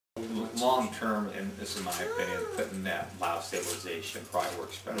Long term, and this is my opinion, putting that biostabilization probably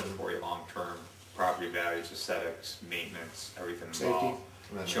works better for you long term. Property values, aesthetics, maintenance, everything involved.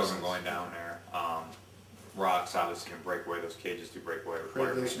 Children going down there. Rocks obviously can break away. Those cages do break away.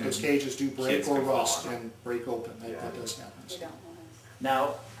 Those cages do break or rust and break open. That does happen. So.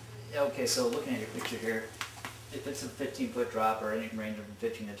 Now, okay, so looking at your picture here, if it's a 15-foot drop or any range from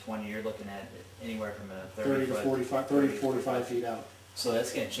 15 to 20, you're looking at anywhere from a 30 to 45 feet out. So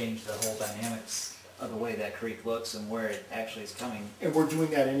that's going to change the whole dynamics of the way that creek looks and where it actually is coming. And we're doing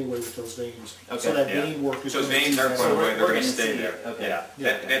that anyway with those veins. Okay. So that vein work is those veins aren't going away, they're going to stay there. Okay.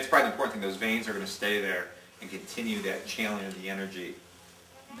 Yeah. That's probably the important thing. Those veins are going to stay there and continue that channeling of the energy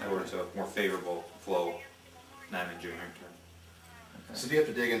towards a more favorable flow, not enduring term. Okay. So do you have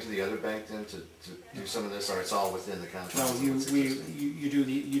to dig into the other bank then to do some of this, or it's all within the contract? No,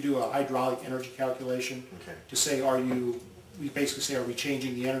 you do a hydraulic energy calculation to say we basically say, are we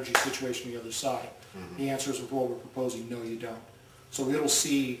changing the energy situation on the other side? The answer is with what we're proposing, no you don't. So it'll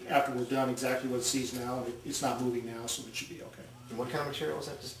see, after we're done, exactly what it sees now. It's not moving now, so it should be okay. And what kind of material is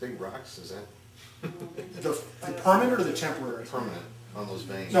that? Just big rocks? Is that? The permanent or the temporary? Permanent on those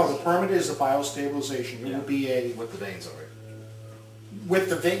veins. No, the permanent is the biostabilization. It will be a... What the veins are. With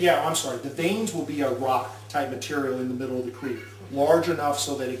the vein, yeah, I'm sorry. The veins will be a rock type material in the middle of the creek, large enough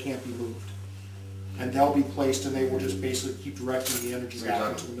so that it can't be moved. And they'll be placed, and they will just basically keep directing the energy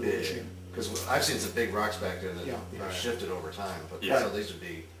back into the middle of the chain. Because I've seen some big rocks back there that shifted over time, but so these would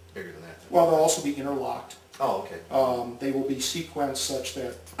be bigger than that. Well, they'll also be interlocked. Oh, okay. They will be sequenced such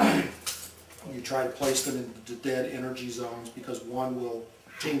that you try to place them in the dead energy zones, because one will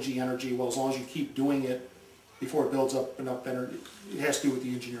change the energy. Well, as long as you keep doing it before it builds up enough energy, it has to do with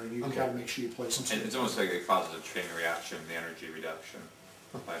the engineering. You got to make sure you place them. And it's almost like it causes a chain reaction, the energy reduction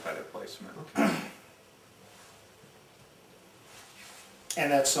by their placement. Okay. And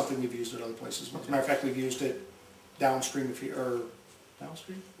that's something we've used at other places. As a matter of fact, we've used it downstream if you, or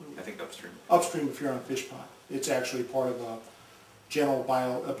downstream? I think upstream. Upstream if you're on a fish pond. It's actually part of a general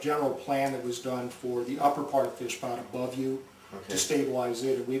plan that was done for the upper part of fish pond above you to stabilize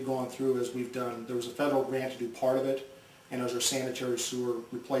it. And we've gone through, as we've done, there was a federal grant to do part of it, and as our sanitary sewer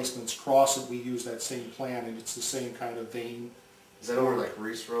replacements cross it, we use that same plan, and it's the same kind of vein. Is that over like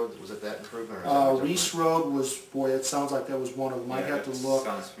Reese Road? Was it that improvement? Or Reese Road was, boy, it sounds like that was one of them. I have to look.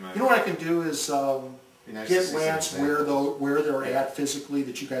 You know what I can do is get Lance where they're at physically,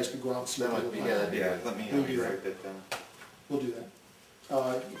 that you guys can go out and see what they look like. Let me write that down. We'll do that.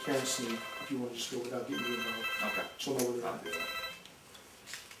 Karen, see if you want to just go without getting you involved. Okay. She'll know where they're at.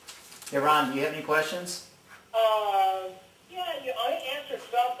 Hey Ron, do you have any questions? Yeah, you answered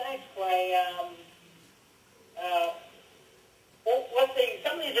well. Thanks, Clay. Well, let's see,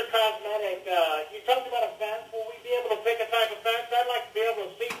 some of these are cosmetic. You talked about a fence. Will we be able to pick a type of fence? I'd like to be able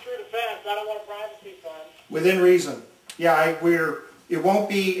to see through the fence. I don't want a privacy fence. Within reason. Yeah, it won't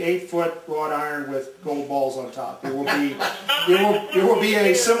be 8-foot wrought iron with gold balls on top. It will be, it will be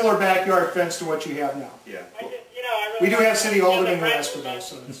a similar backyard fence to what you have now. Yeah. We do have City Alderman who asked for those.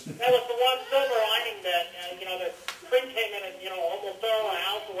 So that was the one silver lining that, the spring came in and, almost throwing the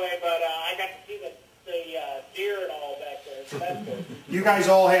house away, but I got to see the deer and all back there, so that's good. You guys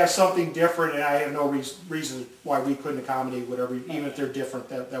all have something different, and I have no reason why we couldn't accommodate whatever, even if they're different,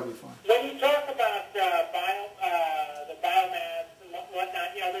 that would be fine. When you talk about the biomass and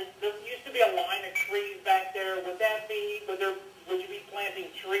whatnot, there used to be a line of trees back there. Would you be planting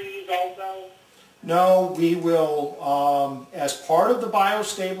trees also? No, we will, as part of the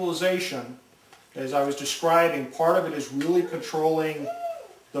biostabilization, as I was describing, part of it is really controlling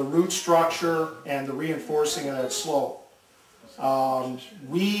the root structure and the reinforcing of that slope.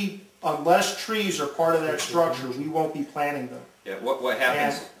 Unless trees are part of that structure, we won't be planting them. Yeah, what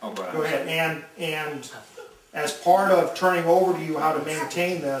happens? Go ahead. And as part of turning over to you how to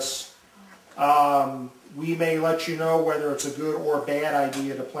maintain this, we may let you know whether it's a good or bad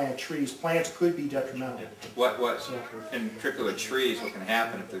idea to plant trees. Plants could be detrimental. In particular trees, what can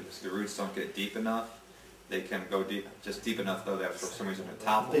happen if the roots don't get deep enough? They can go deep, just deep enough though that for some reason the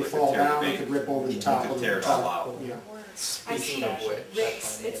top they fall down, they could rip over the top of tear it all out. Yeah. I see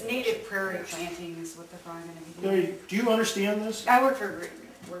Rick's, it's native prairie plantings, what they're probably going to be doing. Do you understand this? I work for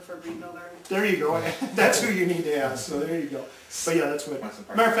Greenbuilder. There you go. That's who you need to ask. So there you go. But yeah, that's what.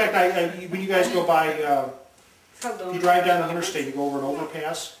 Matter of fact, when you guys go by, if you drive down the interstate, you go over an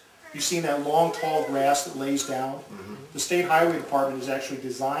overpass. You've seen that long, tall grass that lays down. The State Highway Department has actually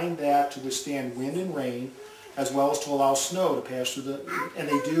designed that to withstand wind and rain, as well as to allow snow to pass through and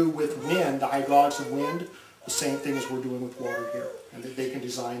they do with wind, the hydraulics of wind, the same thing as we're doing with water here. And that they can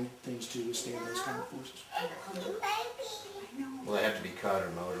design things to withstand those kind of forces. I know. Will they have to be cut or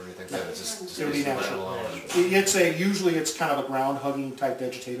mowed or anything like that? It's just It'll be let it natural. alone. Usually it's kind of a ground hugging type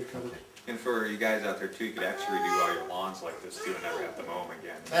vegetative cover. And for you guys out there too, you could actually redo all your lawns like this too and never have to mow them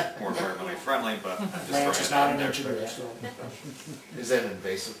again. More environmentally friendly, but I'm just Ranch is not throwing an it out engineer, so. Is that an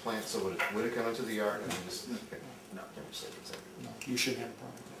invasive plant, so would it come into the yard? I mean, just, No. No, you shouldn't have a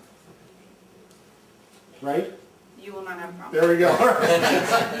problem with that. Right? You will not have a problem. There we go.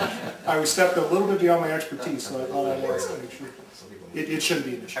 I was stepped a little bit beyond my expertise, so I thought I'd ask to make sure. It shouldn't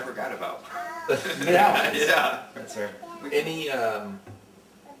be an I issue. forgot about. Yeah. Yeah. That's right. Any,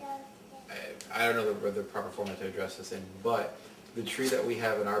 I don't know the proper format to address this in, but the tree that we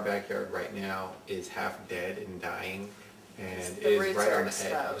have in our backyard right now is half dead and dying, and The is roots right are on the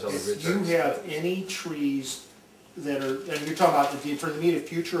edge. So the If roots you are have exposed. any trees that are, and you're talking about for the immediate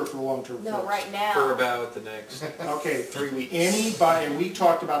future or for the long-term? No, fix? right now. For about the next Okay. 3 weeks. And we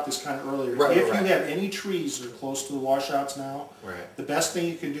talked about this kind of earlier. Right, If right. you have any trees that are close to the washouts now, Right. the best thing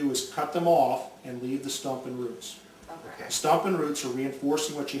you can do is cut them off and leave the stump and roots. Okay. The stump and roots are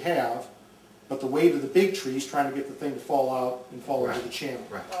reinforcing what you have, but the weight of the big trees trying to get the thing to fall out and fall into Right. the channel.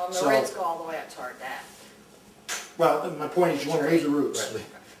 Right. Well, and the So- roots go all the way up toward that. Well, my point is you want to leave the roots. Right.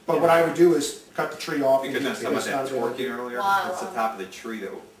 But what I would do is cut the tree off. and Because then leave it. some of It's that not a big torquing deal. earlier, Wow. it's the top of the tree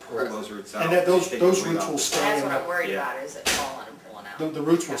that will pull Right. those roots out. And that those Take the weight roots off will the- stay. That's in what the- I'm worried Yeah. about, is it falling and pulling out. The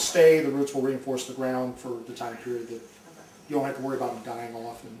roots will stay, the roots will reinforce the ground for the time period that you don't have to worry about them dying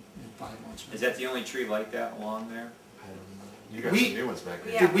off in 5 months. Is that the only tree like that along there? I don't know. You got We- some new ones back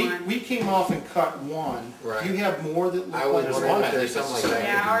there. Yeah. Did we came off and cut one. Right. Do you have more that look I was like wondering one? if there's something like that.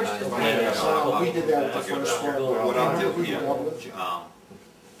 Yeah, ours could be just- done. Yeah. We did that with the I'll give it first up. one. What I'll Remember do, we yeah, doubled it?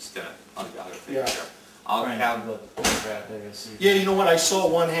 just gonna, I'll figure Yeah. it out. I'll Trying to have, look at that, I guess. Yeah, you know what, I saw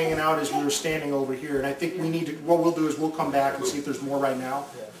one hanging out as we were standing over here, and I think we need to, what we'll do is we'll come back and see if there's more right now,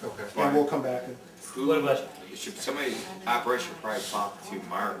 Okay. and we'll come back and, what about, should somebody, operation should probably talk to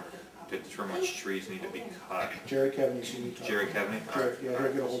Mark to determine which trees need to be cut. Jerry Kevney, you need to talk. Jerry Kevney? Jerry, yeah,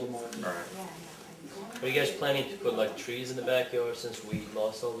 he'll get a hold of Mark. All right. Are you guys planning to put like trees in the backyard since we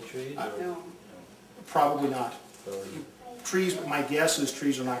lost all the trees? Or? No. Probably not. Or Trees, my guess is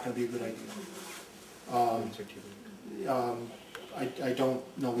trees are not gonna be a good idea. Roots are too big. I don't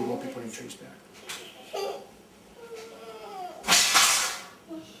know, we won't be putting trees back.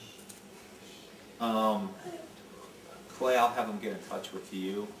 Clay, I'll have him get in touch with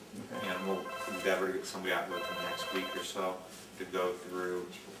you, and we'll endeavor to get somebody out with him next week or so to go through,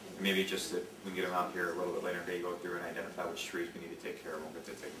 maybe just that we can get them out here a little bit later in the day, go through and identify which trees we need to take care of, we'll get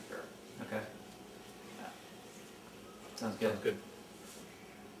that taken care of. Okay. Sounds good. Good.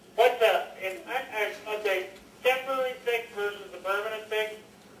 What's the, okay, temporary fix versus the permanent fix?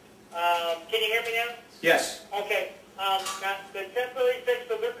 Can you hear me now? Yes. Okay, now, the temporary fix,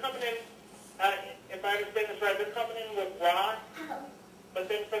 so they're coming in, if I understand this right, they're coming in with rock, but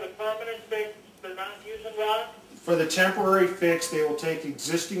then for the permanent fix, they're not using rock? For the temporary fix, they will take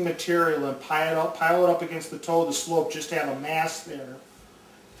existing material and pile it up against the toe of the slope, just to have a mass there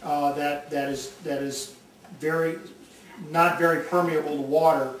that is not very permeable to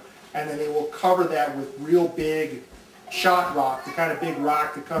water, and then they will cover that with real big shot rock, the kind of big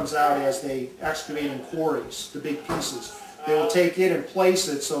rock that comes out as they excavate in quarries, the big pieces. They will take it and place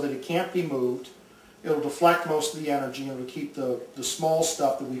it so that it can't be moved. It'll deflect most of the energy, and it'll keep the small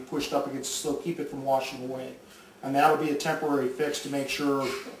stuff that we pushed up against the slope, keep it from washing away. And that'll be a temporary fix to make sure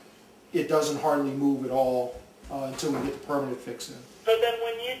it doesn't hardly move at all until we get the permanent fix in. So then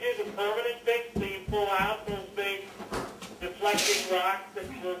when you do the permanent fix, do you pull out those big deflecting rocks that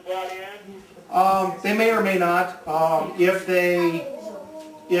were brought in? They may or may not. If they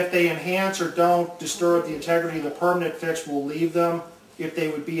enhance or don't disturb the integrity of the permanent fix, we'll leave them. If they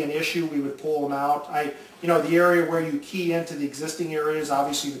would be an issue, we would pull them out. The area where you key into the existing areas,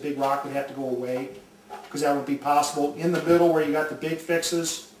 obviously the big rock would have to go away, because that would be possible. In the middle where you got the big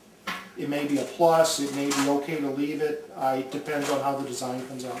fixes, it may be a plus, it may be okay to leave it. It depends on how the design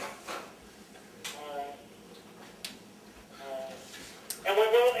comes out. And we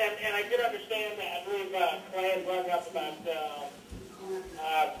will, and I did understand that, I believe Clay had brought up about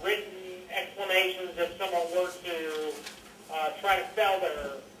written explanations if someone were to try to sell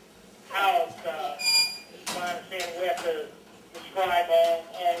their house. It's my understanding we have to describe all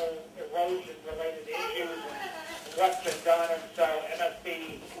erosion-related issues and what's been done, and so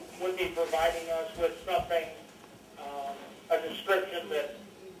MSD would be providing us with something, a description that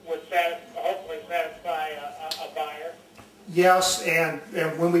would hopefully satisfy a buyer. Yes, and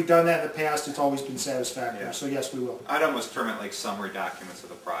when we've done that in the past, it's always been satisfactory. Yeah. So yes, we will. I'd almost term it like summary documents of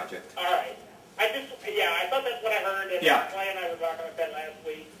the project. All right. I thought that's what I heard, and Yeah. Clay and I were talking about that last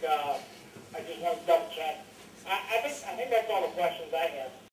week. I just want to double check. I think that's all the questions I have.